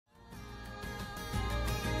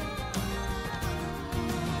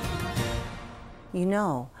You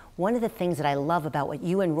know, one of the things that I love about what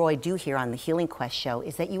you and Roy do here on the Healing Quest show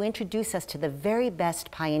is that you introduce us to the very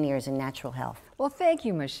best pioneers in natural health. Well, thank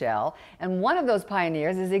you, Michelle. And one of those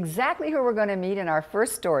pioneers is exactly who we're going to meet in our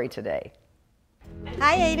first story today.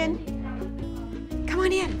 Hi, Aiden. Come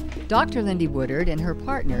on in. Dr. Lindy Woodard and her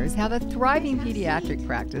partners have a thriving pediatric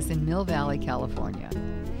practice in Mill Valley, California.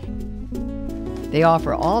 They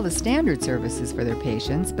offer all the standard services for their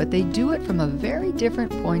patients, but they do it from a very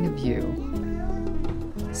different point of view.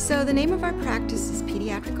 So the name of our practice is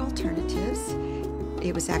Pediatric Alternatives.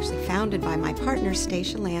 It was actually founded by my partner,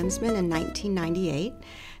 Stacia Landsman, in 1998,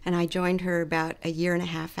 and I joined her about a year and a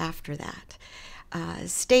half after that.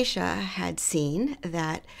 Stacia had seen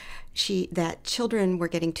that children were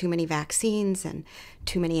getting too many vaccines and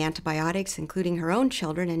too many antibiotics, including her own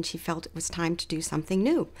children, and she felt it was time to do something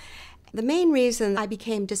new. The main reason I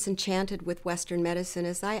became disenchanted with Western medicine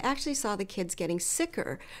is I actually saw the kids getting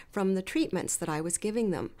sicker from the treatments that I was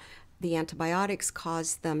giving them. The antibiotics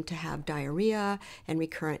caused them to have diarrhea and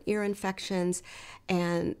recurrent ear infections,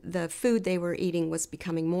 and the food they were eating was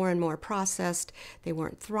becoming more and more processed. They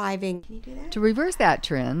weren't thriving. Can you do that? To reverse that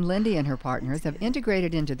trend, Lindy and her partners have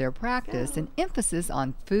integrated into their practice an emphasis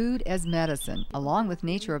on food as medicine, along with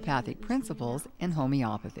naturopathic principles and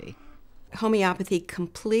homeopathy. Homeopathy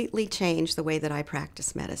completely changed the way that I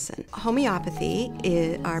practice medicine. Homeopathy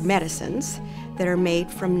are medicines that are made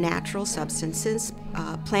from natural substances,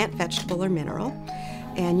 plant, vegetable, or mineral.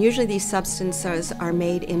 And usually these substances are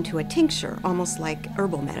made into a tincture, almost like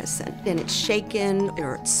herbal medicine. And it's shaken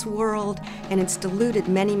or it's swirled and it's diluted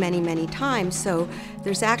many, many, many times. So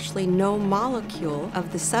there's actually no molecule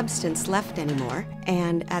of the substance left anymore.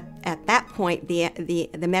 And at that point, the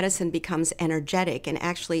medicine becomes energetic and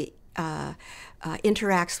actually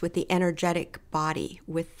interacts with the energetic body,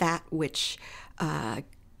 with that which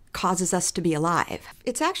causes us to be alive.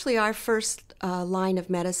 It's actually our first line of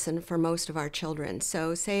medicine for most of our children.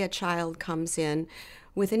 So say a child comes in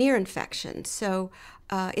with an ear infection. So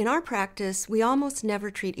in our practice, we almost never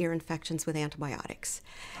treat ear infections with antibiotics.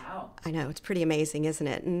 Wow. I know, it's pretty amazing, isn't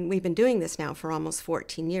it? And we've been doing this now for almost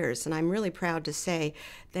 14 years, and I'm really proud to say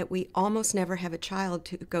that we almost never have a child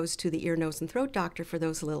who goes to the ear, nose, and throat doctor for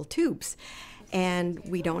those little tubes. And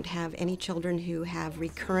we don't have any children who have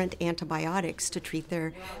recurrent antibiotics to treat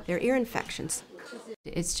their ear infections.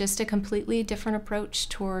 It's just a completely different approach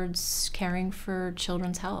towards caring for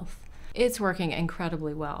children's health. It's working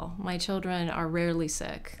incredibly well. My children are rarely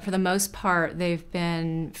sick. For the most part, they've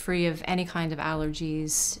been free of any kind of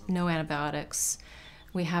allergies, no antibiotics.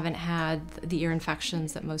 We haven't had the ear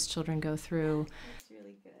infections that most children go through.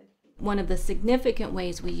 One of the significant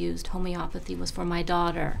ways we used homeopathy was for my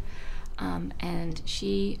daughter. And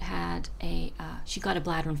she got a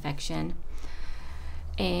bladder infection.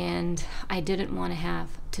 And I didn't want to have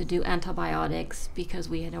to do antibiotics because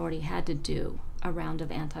we had already had to do a round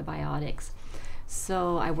of antibiotics.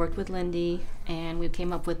 So I worked with Lindy and we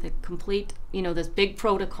came up with a complete, this big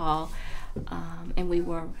protocol, and we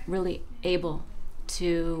were really able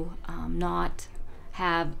to not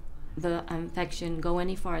have the infection go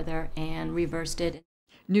any farther and reversed it.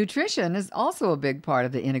 Nutrition is also a big part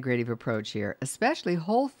of the integrative approach here, especially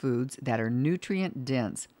whole foods that are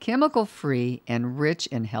nutrient-dense, chemical-free, and rich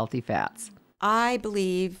in healthy fats. I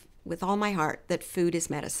believe with all my heart that food is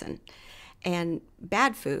medicine. And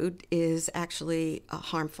bad food is actually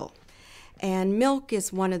harmful. And milk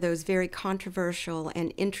is one of those very controversial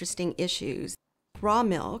and interesting issues. Raw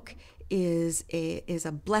milk is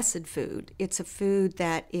a blessed food. It's a food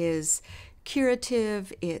that is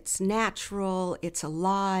curative, it's natural, it's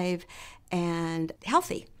alive, and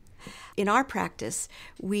healthy. In our practice,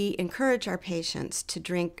 we encourage our patients to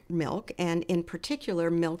drink milk, and in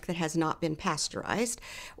particular, milk that has not been pasteurized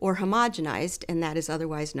or homogenized, and that is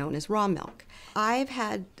otherwise known as raw milk. I've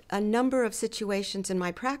had a number of situations in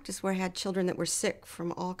my practice where I had children that were sick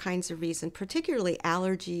from all kinds of reasons, particularly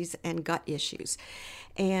allergies and gut issues.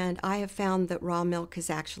 And I have found that raw milk has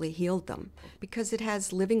actually healed them because it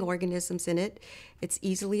has living organisms in it. It's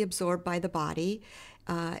easily absorbed by the body.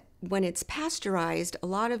 When it's pasteurized, a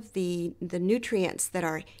lot of the nutrients that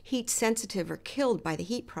are heat sensitive are killed by the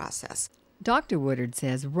heat process. Dr. Woodard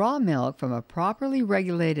says raw milk from a properly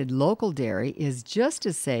regulated local dairy is just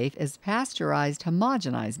as safe as pasteurized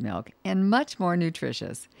homogenized milk and much more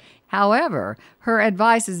nutritious. However, her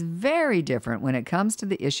advice is very different when it comes to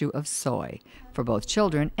the issue of soy for both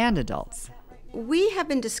children and adults. We have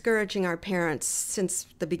been discouraging our parents since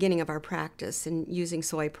the beginning of our practice in using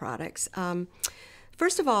soy products.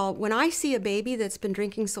 First of all, when I see a baby that's been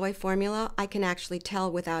drinking soy formula, I can actually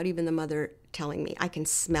tell without even the mother telling me. I can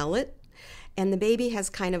smell it, and the baby has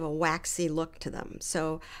kind of a waxy look to them.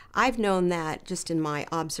 So I've known that just in my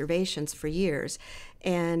observations for years.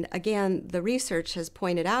 And again, the research has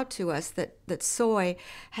pointed out to us that soy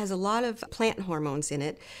has a lot of plant hormones in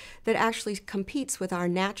it that actually competes with our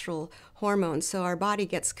natural hormones. So our body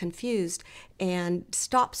gets confused and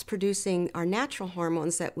stops producing our natural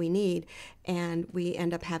hormones that we need, and we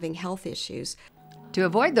end up having health issues. To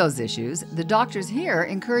avoid those issues, the doctors here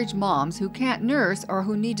encourage moms who can't nurse or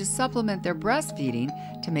who need to supplement their breastfeeding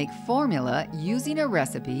to make formula using a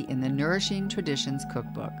recipe in the Nourishing Traditions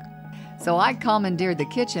cookbook. So I commandeered the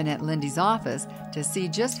kitchen at Lindy's office to see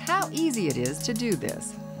just how easy it is to do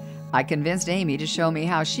this. I convinced Amy to show me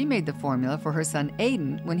how she made the formula for her son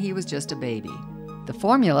Aiden when he was just a baby. The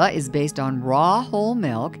formula is based on raw whole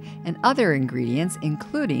milk and other ingredients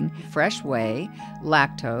including fresh whey,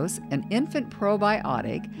 lactose, an infant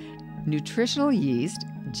probiotic, nutritional yeast,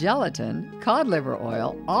 gelatin, cod liver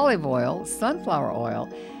oil, olive oil, sunflower oil,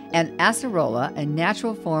 and acerola, a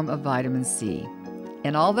natural form of vitamin C.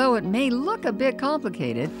 And although it may look a bit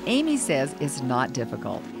complicated, Amy says it's not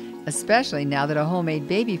difficult, especially now that a homemade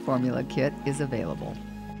baby formula kit is available.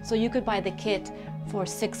 So you could buy the kit for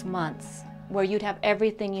 6 months where you'd have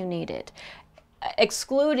everything you needed,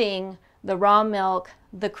 excluding the raw milk,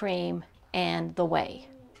 the cream, and the whey.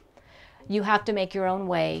 You have to make your own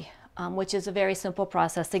whey, which is a very simple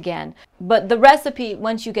process again. But the recipe,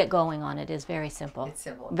 once you get going on it, is very simple. It's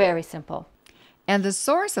simple. Very simple. And the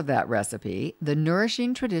source of that recipe, the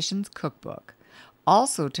Nourishing Traditions cookbook,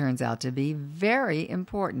 also turns out to be very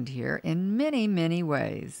important here in many, many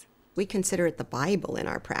ways. We consider it the Bible in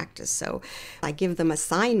our practice, so I give them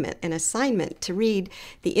an assignment to read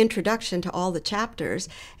the introduction to all the chapters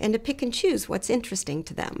and to pick and choose what's interesting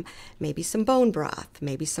to them. Maybe some bone broth,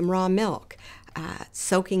 maybe some raw milk,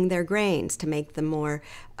 soaking their grains to make them more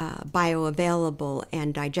bioavailable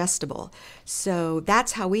and digestible. So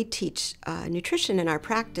that's how we teach nutrition in our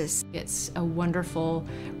practice. It's a wonderful,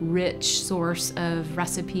 rich source of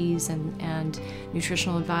recipes and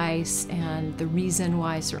nutritional advice and the reason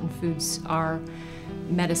why certain foods are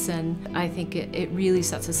medicine. I think it really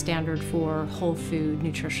sets a standard for whole food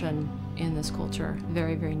nutrition in this culture.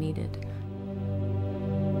 Very, very needed.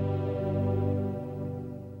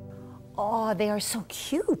 Oh, they are so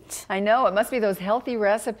cute. I know, it must be those healthy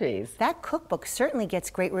recipes. That cookbook certainly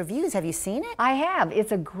gets great reviews. Have you seen it? I have.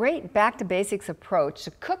 It's a great back-to-basics approach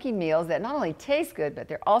to cooking meals that not only taste good, but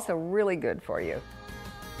they're also really good for you.